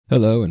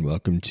Hello and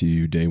welcome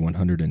to day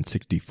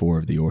 164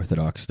 of the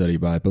Orthodox Study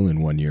Bible in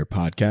 1 Year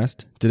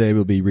podcast. Today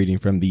we'll be reading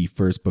from the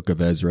first book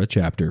of Ezra,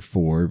 chapter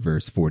 4,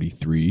 verse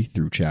 43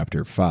 through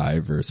chapter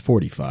 5, verse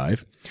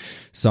 45,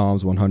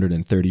 Psalms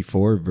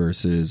 134,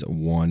 verses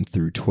 1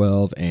 through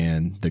 12,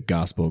 and the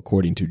Gospel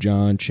according to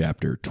John,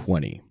 chapter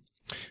 20.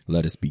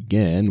 Let us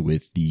begin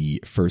with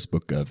the first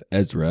book of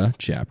Ezra,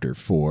 chapter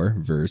 4,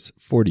 verse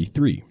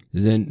 43.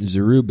 Then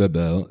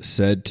Zerubbabel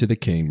said to the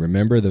king,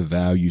 "Remember the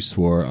vow you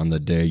swore on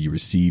the day you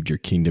received your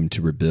kingdom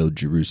to rebuild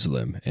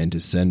Jerusalem, and to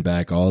send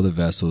back all the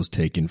vessels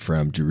taken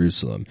from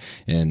Jerusalem,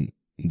 and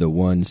the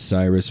ones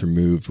Cyrus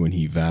removed when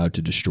he vowed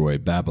to destroy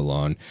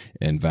Babylon,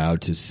 and vowed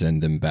to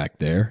send them back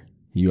there.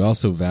 You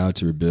also vowed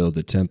to rebuild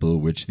the temple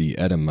which the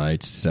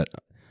Edomites set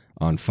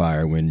on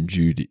fire when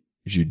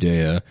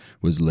Judea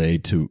was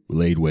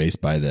laid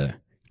waste by the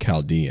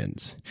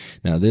Chaldeans.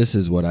 Now this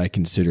is what I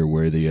consider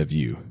worthy of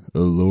you,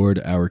 O Lord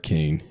our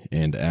King,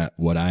 and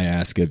what I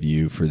ask of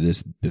you, for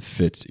this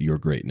befits your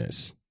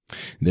greatness.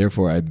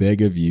 Therefore I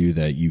beg of you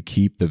that you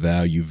keep the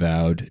vow you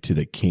vowed to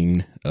the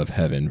King of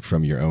heaven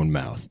from your own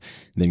mouth."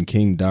 Then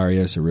King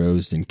Darius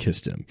arose and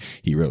kissed him.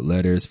 He wrote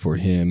letters for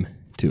him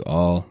to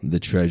all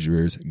the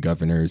treasurers,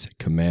 governors,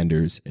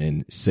 commanders,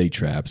 and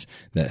satraps,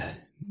 that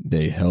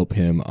they help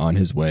him on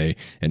his way,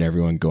 and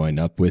everyone going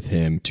up with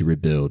him to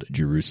rebuild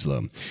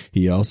Jerusalem.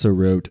 He also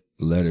wrote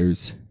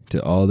letters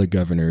to all the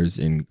governors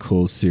in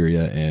Kul,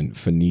 Syria, and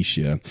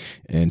Phoenicia,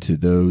 and to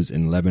those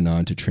in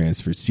Lebanon to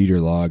transfer cedar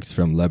logs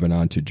from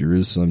Lebanon to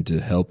Jerusalem to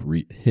help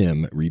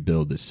him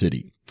rebuild the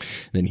city.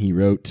 Then he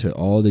wrote to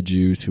all the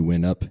Jews who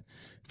went up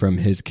from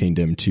his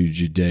kingdom to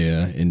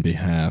Judea in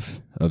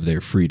behalf of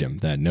their freedom,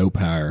 that no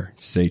power,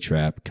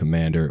 satrap,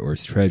 commander, or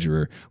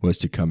treasurer was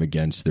to come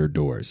against their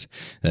doors,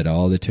 that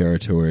all the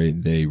territory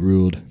they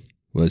ruled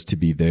was to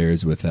be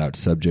theirs without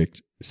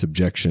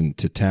subjection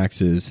to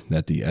taxes,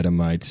 that the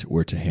Edomites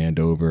were to hand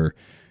over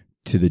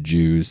to the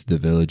Jews the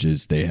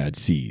villages they had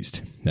seized,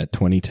 that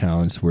 20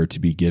 talents were to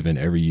be given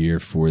every year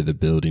for the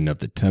building of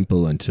the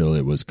temple until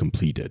it was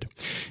completed,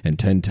 and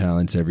 10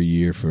 talents every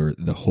year for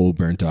the whole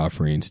burnt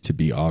offerings to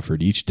be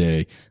offered each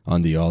day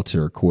on the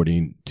altar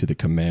according to the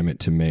commandment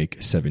to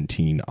make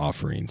 17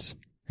 offerings.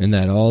 And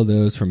that all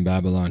those from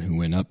Babylon who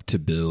went up to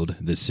build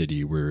the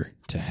city were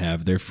to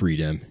have their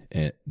freedom,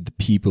 and the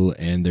people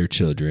and their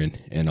children,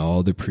 and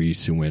all the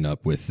priests who went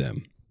up with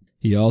them.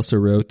 He also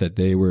wrote that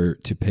they were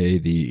to pay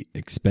the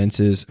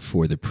expenses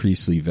for the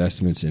priestly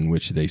vestments in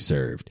which they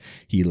served.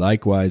 He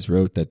likewise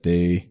wrote that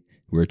they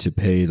were to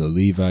pay the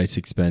Levites'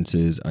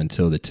 expenses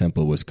until the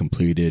temple was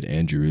completed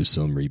and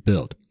Jerusalem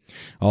rebuilt.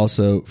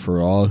 Also, for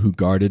all who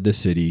guarded the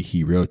city,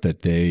 he wrote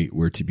that they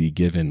were to be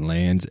given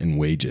lands and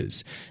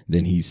wages.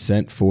 Then he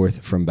sent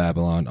forth from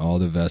Babylon all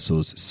the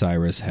vessels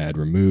Cyrus had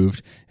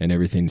removed, and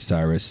everything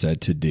Cyrus said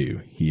to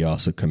do, he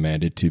also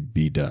commanded to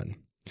be done.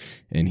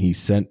 And he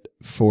sent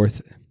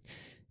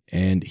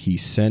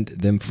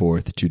them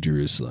forth to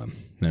Jerusalem.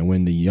 Now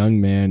when the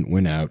young man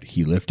went out,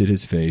 he lifted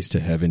his face to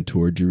heaven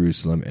toward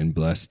Jerusalem and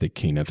blessed the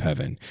King of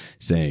heaven,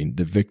 saying,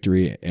 "The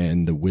victory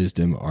and the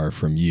wisdom are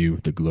from you,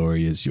 the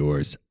glory is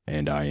yours,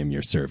 and I am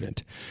your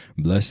servant.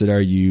 Blessed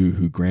are you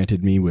who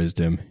granted me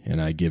wisdom,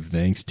 and I give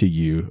thanks to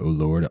you, O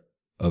Lord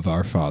of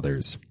our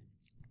fathers."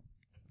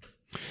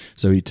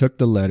 So he took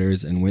the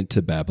letters and went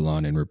to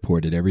Babylon and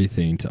reported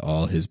everything to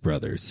all his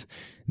brothers.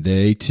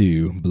 They,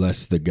 too,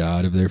 blessed the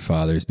God of their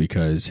fathers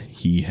because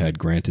he had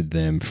granted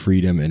them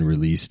freedom and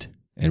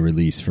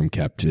release from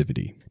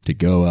captivity, to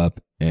go up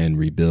and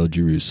rebuild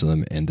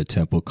Jerusalem and the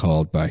temple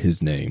called by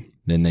his name.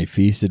 Then they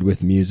feasted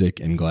with music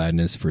and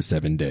gladness for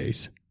 7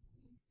 days.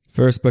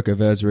 First book of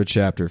Ezra,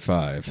 chapter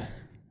 5.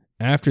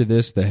 After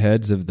this, the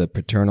heads of the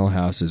paternal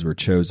houses were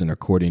chosen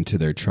according to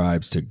their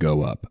tribes to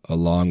go up,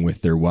 along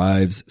with their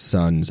wives,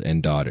 sons,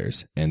 and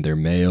daughters, and their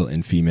male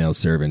and female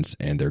servants,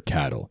 and their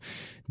cattle.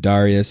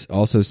 Darius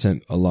also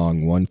sent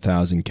along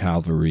 1,000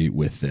 cavalry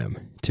with them,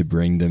 to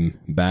bring them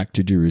back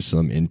to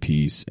Jerusalem in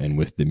peace and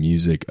with the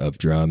music of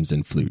drums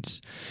and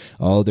flutes.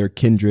 All their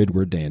kindred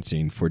were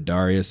dancing, for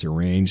Darius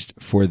arranged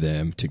for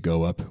them to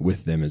go up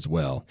with them as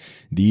well.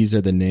 These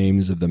are the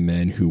names of the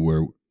men who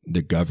were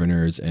the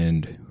governors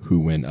and who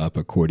went up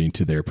according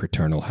to their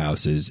paternal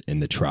houses in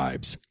the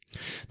tribes.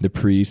 The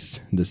priests,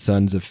 the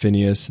sons of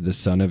Phinehas, the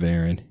son of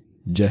Aaron,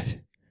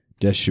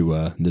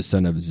 Jeshua, the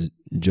son of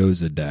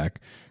Jozadak,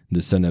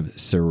 the son of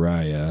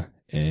Sariah,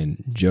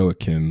 and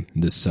Joachim,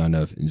 the son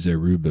of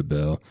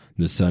Zerubbabel,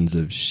 the sons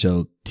of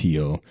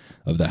Shealtiel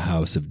of the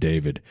house of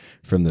David,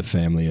 from the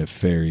family of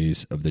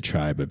Phares of the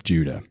tribe of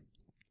Judah.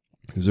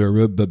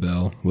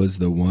 Zerubbabel was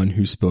the one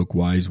who spoke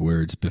wise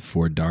words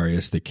before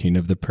Darius, the king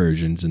of the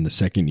Persians, in the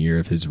 2nd year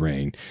of his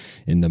reign,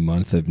 in the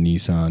month of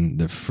Nisan,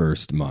 the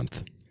 1st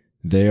month.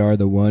 They are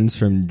the ones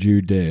from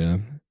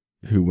Judea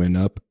who went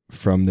up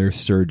from their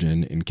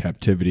sojourn in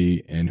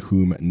captivity, and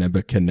whom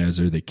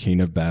Nebuchadnezzar, the king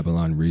of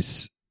Babylon,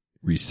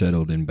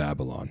 resettled in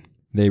Babylon.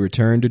 They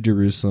returned to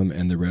Jerusalem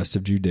and the rest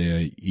of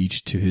Judea,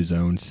 each to his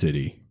own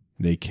city.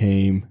 They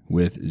came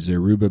with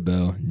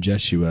Zerubbabel,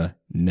 Jeshua,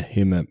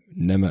 Nehemiah,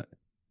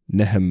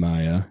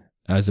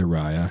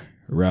 Azariah,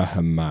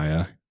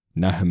 Rahamiah,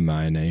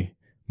 Nahemani,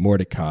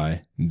 Mordecai,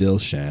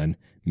 Bilshan,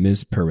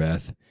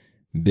 Mizpereth,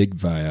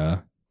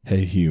 Bigvaiah,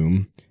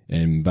 Hehum,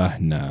 and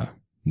Bahna,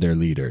 their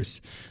leaders.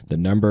 The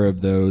number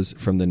of those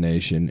from the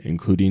nation,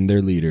 including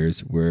their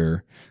leaders,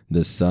 were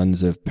the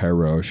sons of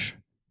Parosh,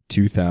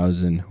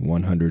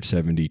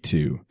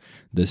 2,172.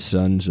 The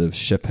sons of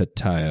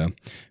Shephatiah,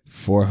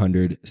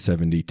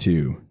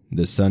 472.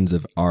 The sons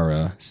of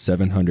Ara,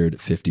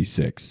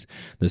 756.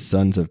 The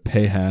sons of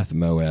Pahath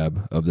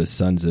Moab, of the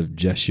sons of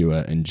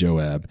Jeshua and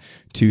Joab,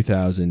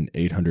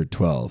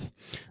 2,812.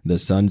 The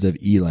sons of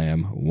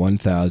Elam,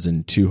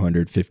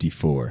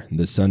 1,254.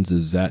 The sons of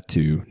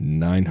Zattu,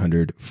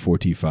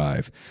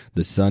 945.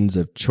 The sons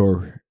of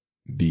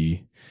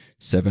Chorbi,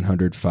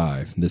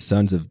 705. The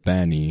sons of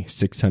Bani,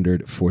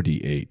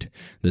 648.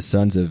 The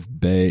sons of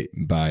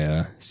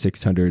Bebiah,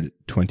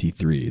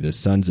 623. The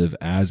sons of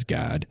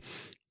Azgad,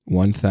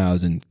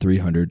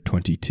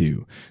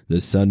 1,322.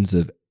 The sons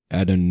of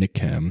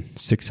Adonikam,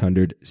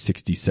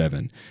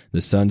 667.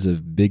 The sons of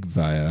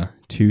Bigvaiah,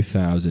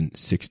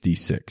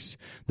 2,066.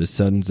 The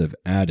sons of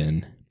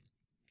Aden,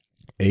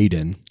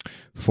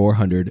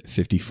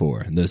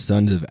 454. The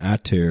sons of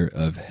Ater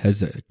of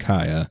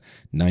Hezekiah,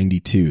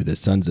 92. The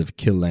sons of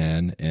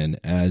Kilan and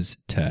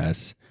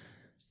Aztas,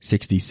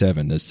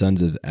 67. The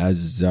sons of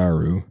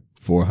Azzaru,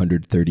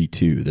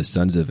 432. The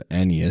sons of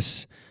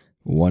Anias,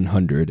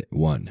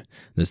 101.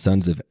 The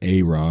sons of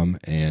Aram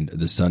and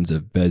the sons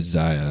of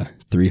Beziah,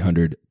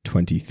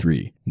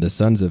 323. The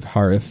sons of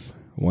Hariph,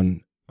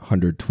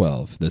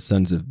 112. The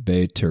sons of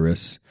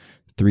Beteris,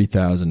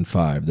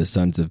 3,005. The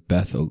sons of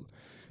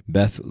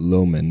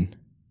Beth-Loman,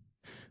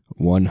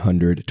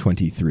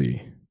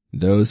 123.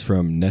 Those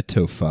from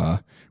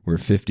Netophah were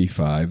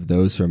 55.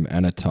 Those from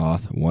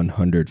Anatoth,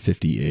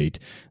 158.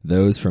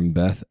 Those from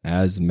Beth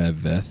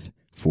Azmaveth,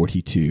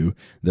 42.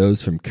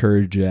 Those from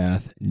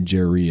Kirjath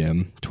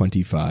Jearim,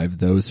 25.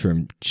 Those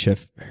from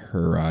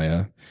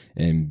Chephariah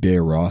and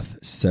Beeroth,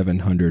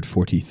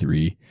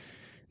 743.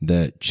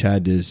 The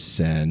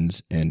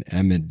Chadisans and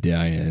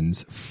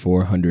Amidians,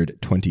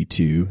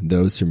 422.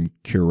 Those from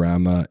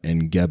Kirama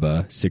and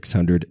Geba,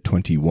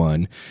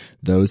 621.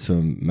 Those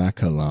from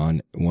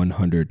Machalon,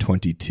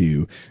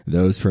 122.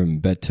 Those from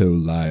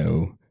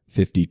Betolio,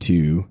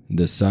 52.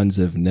 The sons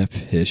of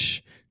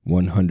Nephish,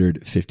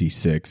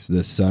 156.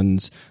 The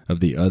sons of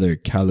the other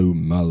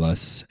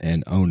Kalumalas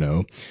and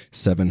Ono,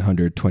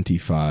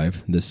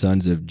 725. The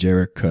sons of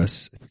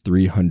Jerichus,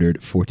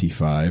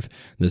 345.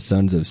 The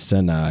sons of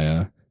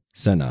Senah,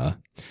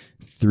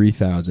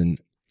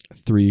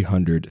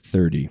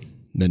 3,330.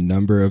 The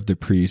number of the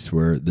priests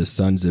were the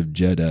sons of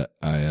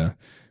Jedaiah,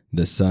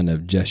 the son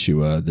of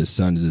Jeshua, the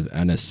sons of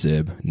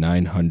Anasib,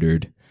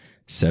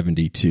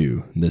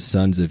 972. The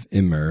sons of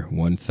Immer,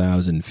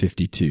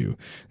 1,052.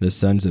 The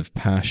sons of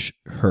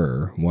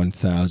Pashhur,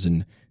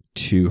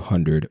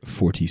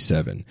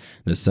 1,247.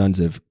 The sons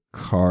of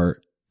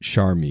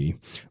Sharmi,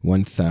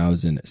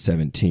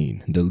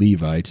 1,017. The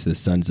Levites, the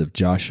sons of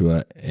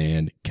Joshua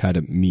and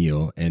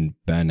Kadmiel and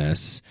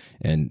Banas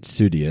and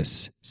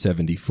Sudius,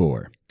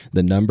 74.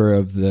 The number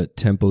of the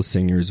temple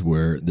singers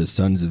were the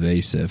sons of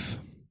Asaph,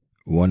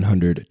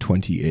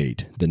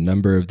 128. The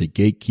number of the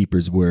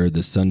gatekeepers were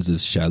the sons of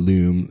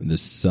Shallum, the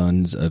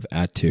sons of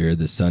Atir,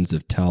 the sons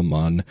of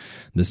Talmon,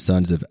 the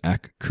sons of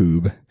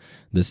Akkub,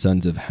 the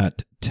sons of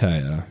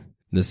Hattiah,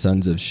 the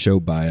sons of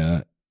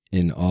Shobiah,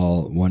 in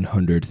all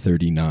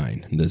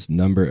 139. The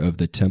number of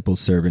the temple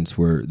servants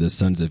were the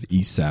sons of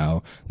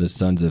Esau, the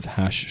sons of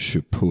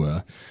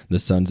Hashshupua, the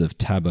sons of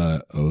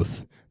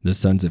Tabaoth, the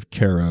sons of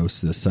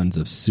Keros, the sons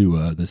of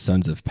Sua, the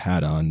sons of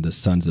Padon, the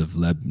sons of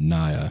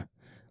Lebenah,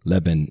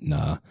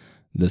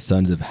 the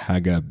sons of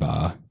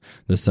Hagabah,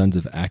 the sons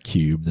of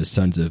Akub, the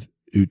sons of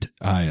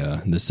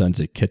Utiah, the sons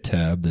of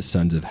Kitab, the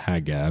sons of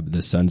Hagab,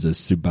 the sons of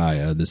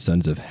Subiah, the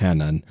sons of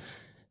Hannah,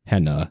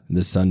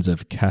 the sons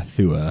of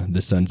Kathua,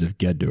 the sons of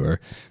Gedur,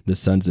 the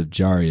sons of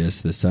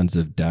Jarius, the sons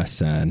of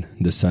Dasan,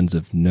 the sons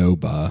of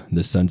Nobah,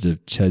 the sons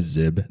of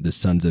Chezib, the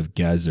sons of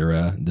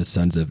Gazara, the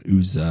sons of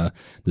Uzzah,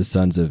 the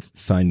sons of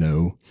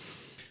Phino,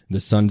 the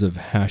sons of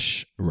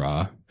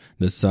Hashrah,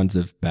 the sons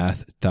of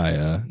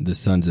Bathiah, the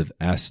sons of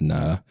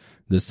Asna,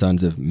 the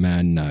sons of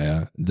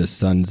Maniah, the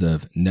sons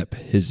of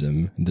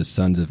Nephizim, the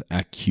sons of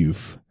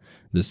Akuf,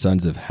 the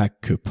sons of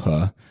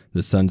Hakupah,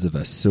 the sons of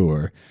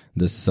Assur,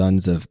 the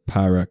sons of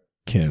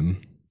Parakim,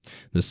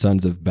 the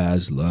sons of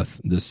Bazluth,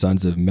 the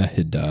sons of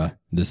Mehidah,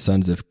 the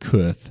sons of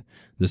Kuth,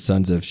 the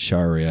sons of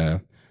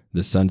Shariah,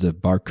 the sons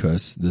of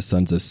Barkus, the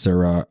sons of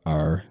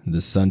Sarar,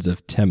 the sons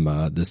of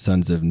Tema, the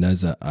sons of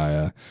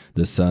Nezaiah,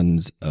 the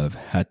sons of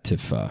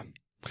Hatipha.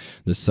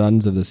 The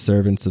sons of the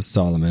servants of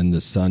Solomon,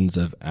 the sons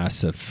of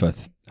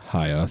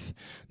Asaphathioth,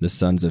 the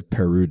sons of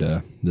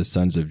Peruda, the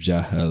sons of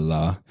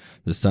Jahelah,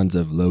 the sons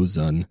of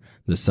Lozun,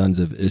 the sons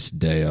of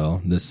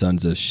Isdael, the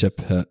sons of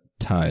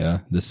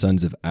Shephatiah, the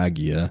sons of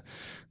Agiah,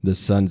 the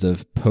sons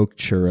of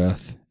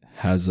Pochereth,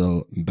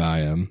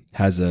 Hazabiam,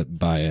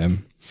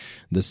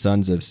 the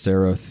sons of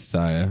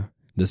Serothiah,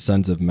 the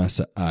sons of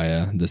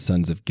Masaiah, the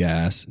sons of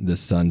Gas, the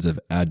sons of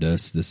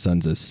Adus, the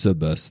sons of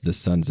Subus, the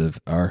sons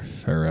of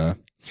Arphara,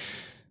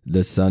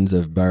 the sons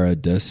of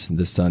Baradus,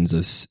 the sons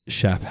of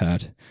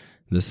Shaphat,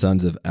 the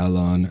sons of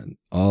Alon,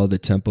 all the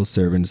temple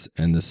servants,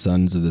 and the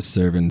sons of the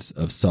servants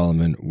of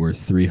Solomon were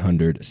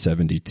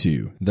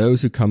 372.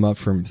 Those who come up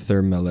from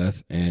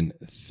Thermeleth and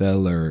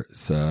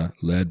Thelersa,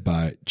 led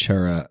by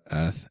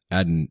Cherath,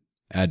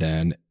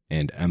 Adan,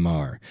 and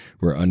Amar,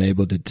 were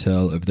unable to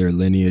tell of their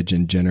lineage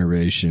and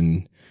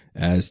generation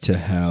as to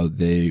how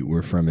they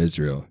were from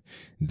Israel.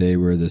 They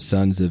were the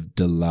sons of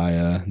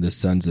Deliah, the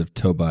sons of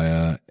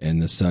Tobiah, and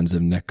the sons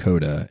of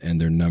Nekoda, and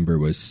their number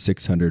was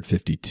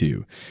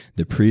 652.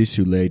 The priests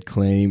who laid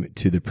claim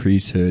to the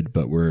priesthood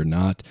but were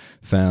not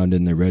found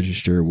in the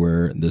register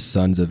were the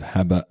sons of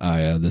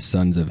Habaiah, the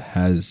sons of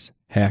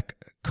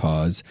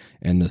Hakkoz,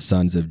 and the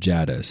sons of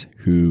Jadus,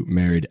 who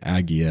married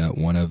Agiah,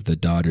 one of the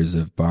daughters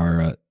of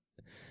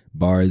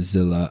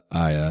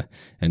Barzillaiah,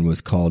 and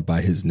was called by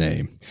his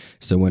name.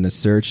 So when a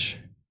search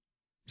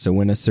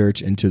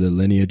into the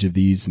lineage of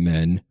these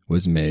men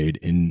was made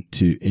in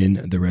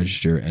the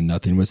register and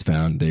nothing was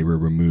found, they were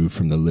removed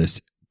from the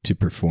list to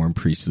perform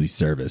priestly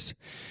service.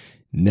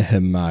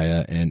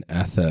 Nehemiah and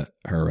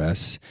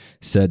Athahares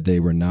said they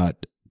were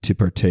not to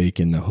partake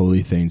in the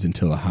holy things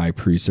until a high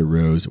priest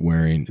arose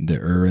wearing the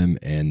Urim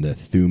and the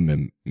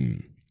Thummim.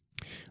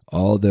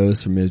 All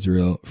those from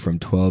Israel from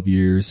 12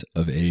 years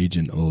of age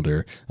and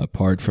older,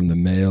 apart from the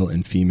male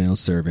and female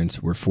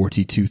servants, were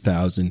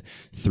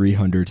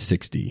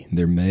 42,360.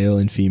 Their male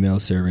and female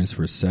servants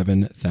were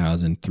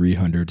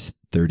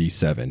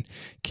 7,337.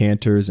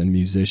 Cantors and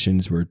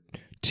musicians were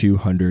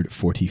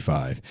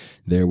 245.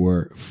 There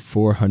were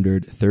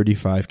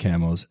 435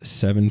 camels,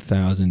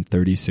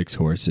 7,036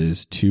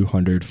 horses,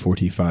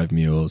 245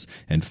 mules,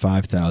 and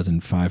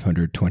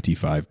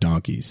 5,525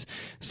 donkeys.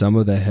 Some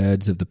of the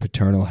heads of the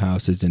paternal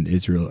houses in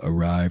Israel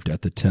arrived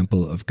at the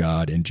temple of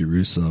God in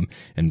Jerusalem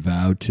and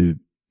vowed to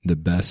the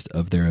best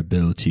of their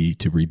ability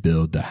to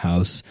rebuild the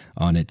house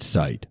on its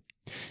site,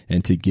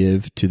 and to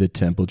give to the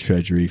temple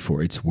treasury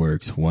for its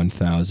works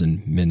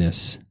 1,000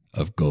 minas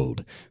of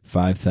gold,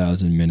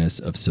 5,000 minas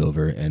of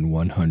silver, and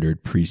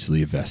 100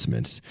 priestly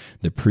vestments.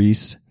 The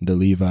priests, the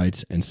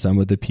Levites, and some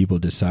of the people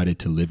decided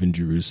to live in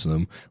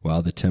Jerusalem,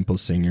 while the temple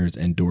singers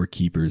and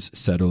doorkeepers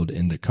settled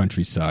in the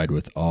countryside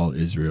with all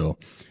Israel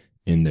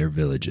in their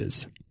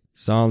villages.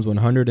 Psalms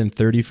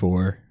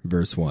 134,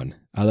 verse 1.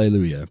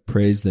 Alleluia!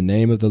 Praise the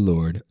name of the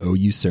Lord, O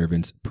you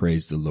servants,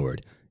 praise the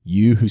Lord.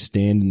 You who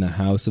stand in the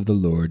house of the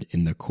Lord,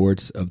 in the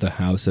courts of the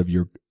house of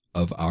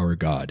our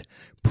God.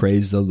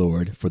 Praise the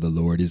Lord, for the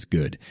Lord is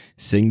good.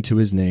 Sing to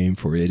his name,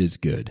 for it is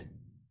good.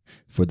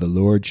 For the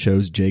Lord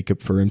chose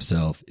Jacob for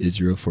himself,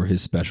 Israel for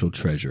his special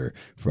treasure.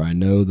 For I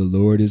know the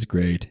Lord is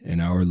great,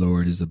 and our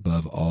Lord is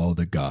above all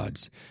the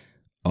gods.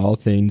 All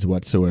things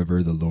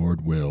whatsoever the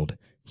Lord willed,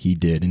 he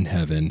did in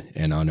heaven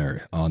and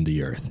on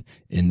the earth,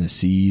 in the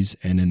seas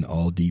and in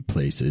all deep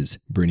places,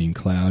 bringing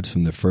clouds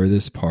from the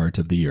furthest part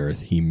of the earth.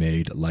 He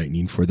made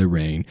lightning for the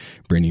rain,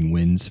 bringing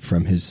winds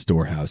from his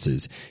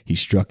storehouses. He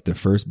struck the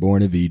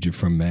firstborn of Egypt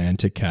from man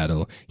to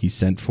cattle. He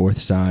sent forth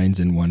signs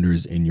and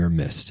wonders in your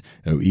midst,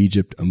 O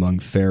Egypt, among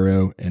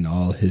Pharaoh and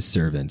all his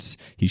servants.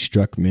 He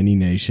struck many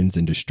nations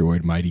and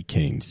destroyed mighty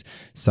kings,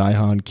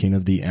 Sihon, king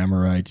of the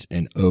Amorites,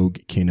 and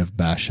Og, king of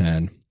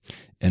Bashan,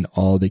 and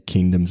all the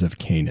kingdoms of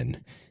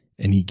Canaan.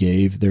 And he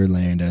gave their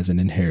land as an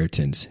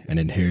inheritance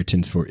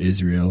for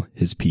Israel,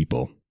 his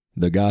people.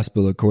 The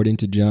Gospel according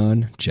to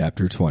John,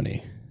 chapter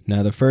 20.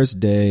 Now the first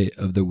day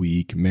of the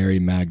week, Mary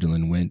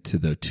Magdalene went to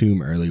the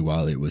tomb early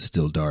while it was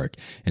still dark,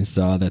 and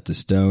saw that the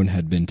stone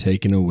had been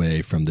taken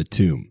away from the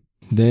tomb.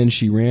 Then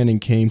she ran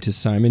and came to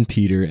Simon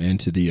Peter and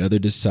to the other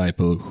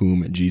disciple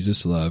whom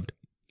Jesus loved,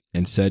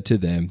 and said to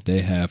them,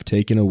 They have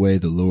taken away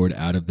the Lord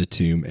out of the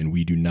tomb, and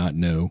we do not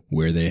know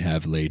where they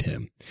have laid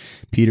him.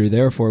 Peter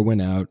therefore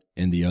went out,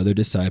 and the other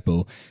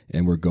disciple,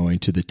 and were going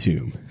to the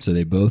tomb. So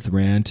they both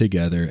ran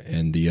together,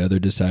 and the other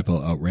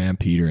disciple outran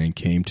Peter and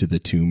came to the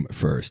tomb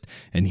first.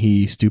 And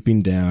he,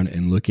 stooping down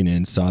and looking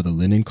in, saw the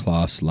linen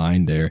cloths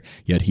lying there,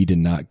 yet he did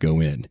not go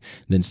in.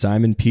 Then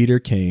Simon Peter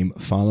came,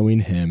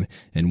 following him,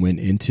 and went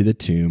into the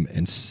tomb,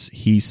 and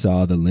he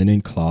saw the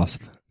linen cloths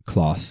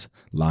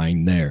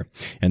lying there,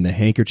 and the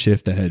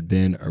handkerchief that had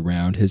been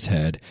around his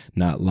head,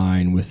 not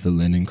lying with the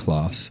linen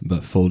cloths,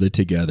 but folded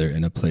together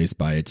in a place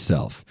by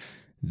itself.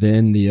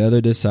 Then the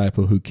other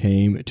disciple who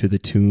came to the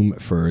tomb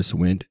first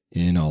went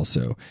in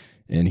also,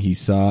 and he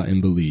saw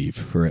and believed,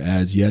 for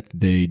as yet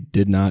they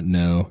did not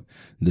know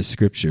the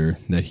scripture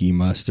that he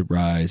must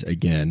rise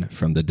again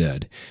from the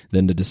dead.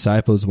 Then the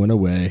disciples went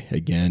away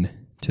again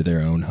to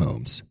their own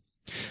homes.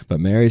 But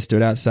Mary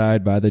stood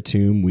outside by the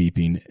tomb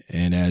weeping,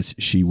 and as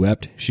she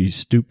wept, she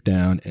stooped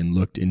down and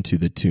looked into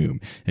the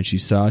tomb. And she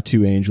saw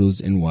two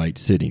angels in white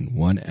sitting,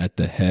 one at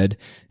the head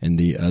and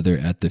the other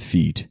at the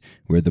feet,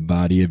 where the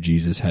body of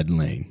Jesus had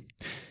lain.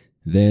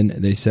 Then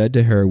they said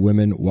to her,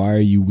 Women, why are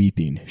you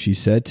weeping? She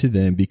said to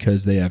them,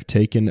 Because they have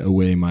taken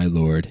away my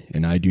Lord,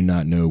 and I do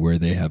not know where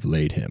they have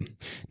laid him.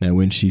 Now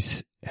when she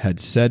had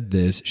said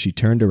this, she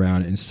turned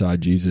around and saw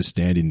Jesus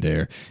standing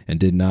there and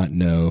did not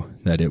know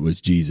that it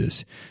was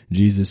Jesus.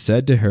 Jesus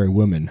said to her,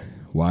 "Woman,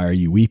 why are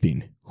you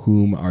weeping?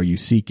 Whom are you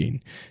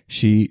seeking?"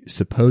 She,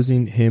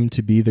 supposing him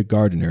to be the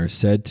gardener,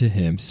 said to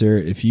him, "Sir,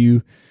 if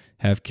you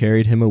have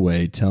carried him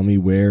away, tell me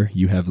where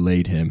you have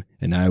laid him,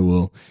 and I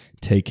will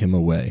take him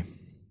away."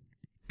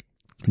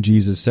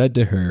 Jesus said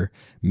to her,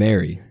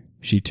 "Mary."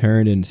 She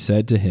turned and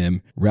said to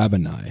him,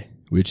 "Rabboni,"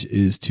 which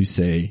is to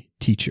say,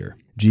 Teacher.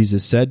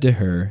 Jesus said to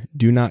her,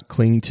 "Do not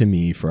cling to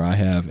me, for I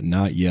have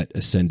not yet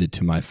ascended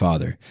to my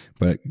Father,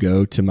 but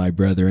go to my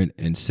brethren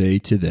and say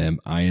to them,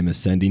 I am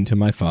ascending to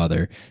my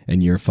Father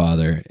and your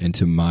Father, and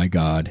to my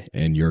God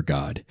and your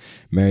God."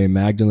 Mary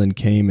Magdalene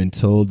came and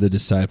told the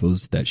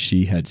disciples that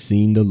she had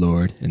seen the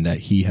Lord and that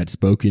he had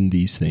spoken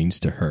these things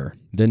to her.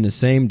 Then the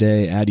same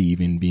day at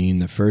even, being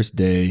the first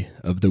day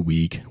of the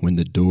week, when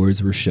the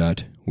doors were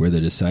shut, where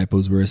the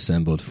disciples were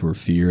assembled for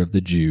fear of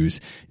the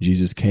Jews,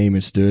 Jesus came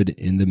and stood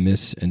in the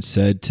midst and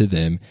said to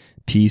them,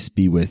 "Peace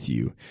be with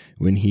you."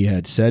 When he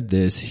had said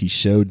this, he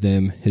showed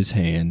them his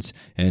hands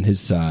and his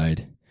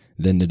side.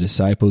 Then the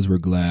disciples were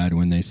glad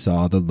when they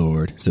saw the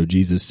Lord. So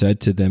Jesus said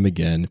to them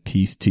again,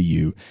 "Peace to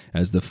you.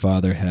 As the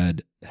Father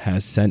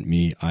has sent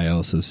me, I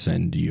also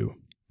send you."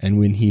 And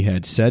when he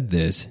had said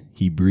this,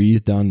 he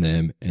breathed on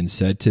them and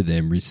said to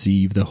them,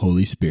 "Receive the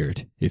Holy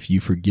Spirit. If you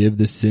forgive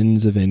the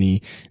sins of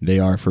any, they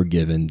are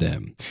forgiven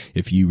them.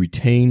 If you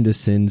retain the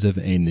sins of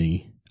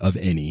any,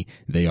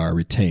 they are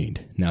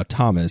retained." Now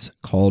Thomas,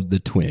 called the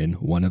twin,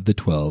 one of the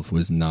 12,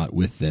 was not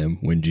with them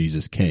when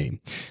Jesus came.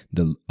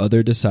 The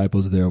other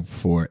disciples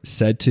therefore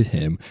said to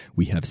him,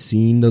 "We have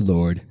seen the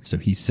Lord." So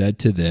he said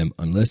to them,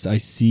 "Unless I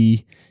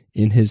see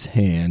in his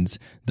hands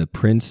the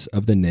prints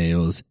of the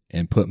nails,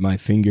 and put my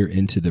finger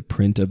into the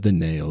print of the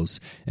nails,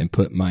 and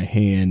put my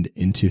hand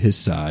into his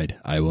side,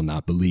 I will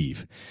not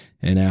believe."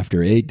 And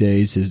after 8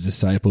 days his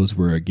disciples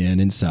were again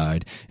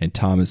inside, and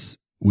Thomas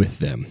with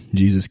them.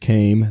 Jesus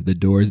came, the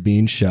doors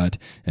being shut,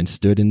 and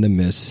stood in the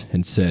midst,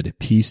 and said,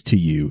 "Peace to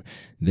you."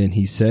 Then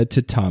he said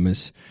to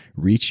Thomas,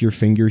 "Reach your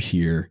finger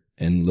here,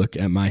 and look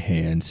at my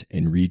hands,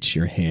 and reach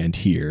your hand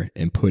here,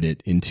 and put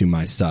it into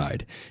my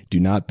side. Do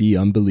not be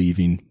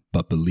unbelieving,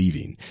 but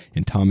believing."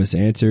 And Thomas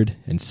answered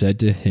and said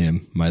to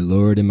him, "My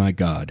Lord and my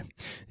God."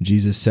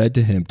 Jesus said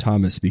to him,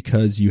 "Thomas,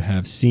 because you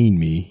have seen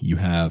me, you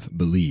have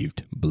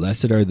believed.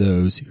 Blessed are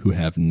those who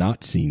have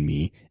not seen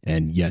me,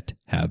 and yet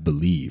have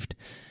believed."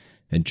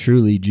 And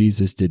truly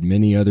Jesus did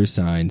many other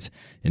signs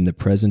in the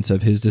presence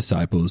of his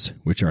disciples,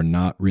 which are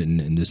not written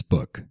in this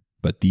book.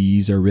 But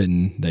these are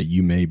written that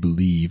you may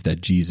believe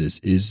that Jesus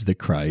is the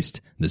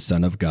Christ, the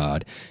Son of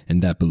God,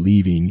 and that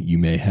believing you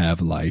may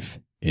have life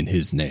in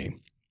his name.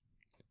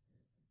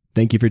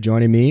 Thank you for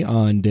joining me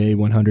on day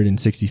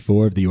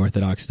 164 of the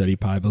Orthodox Study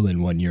Bible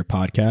in 1 Year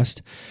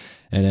podcast.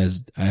 And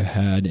as I've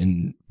had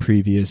in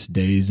previous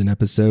days and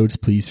episodes,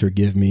 please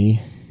forgive me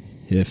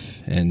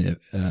if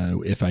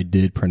I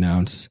did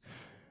pronounce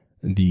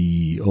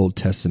the Old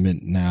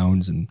Testament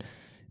nouns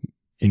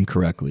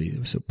incorrectly.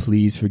 So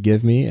please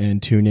forgive me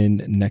and tune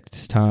in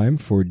next time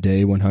for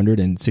day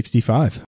 165.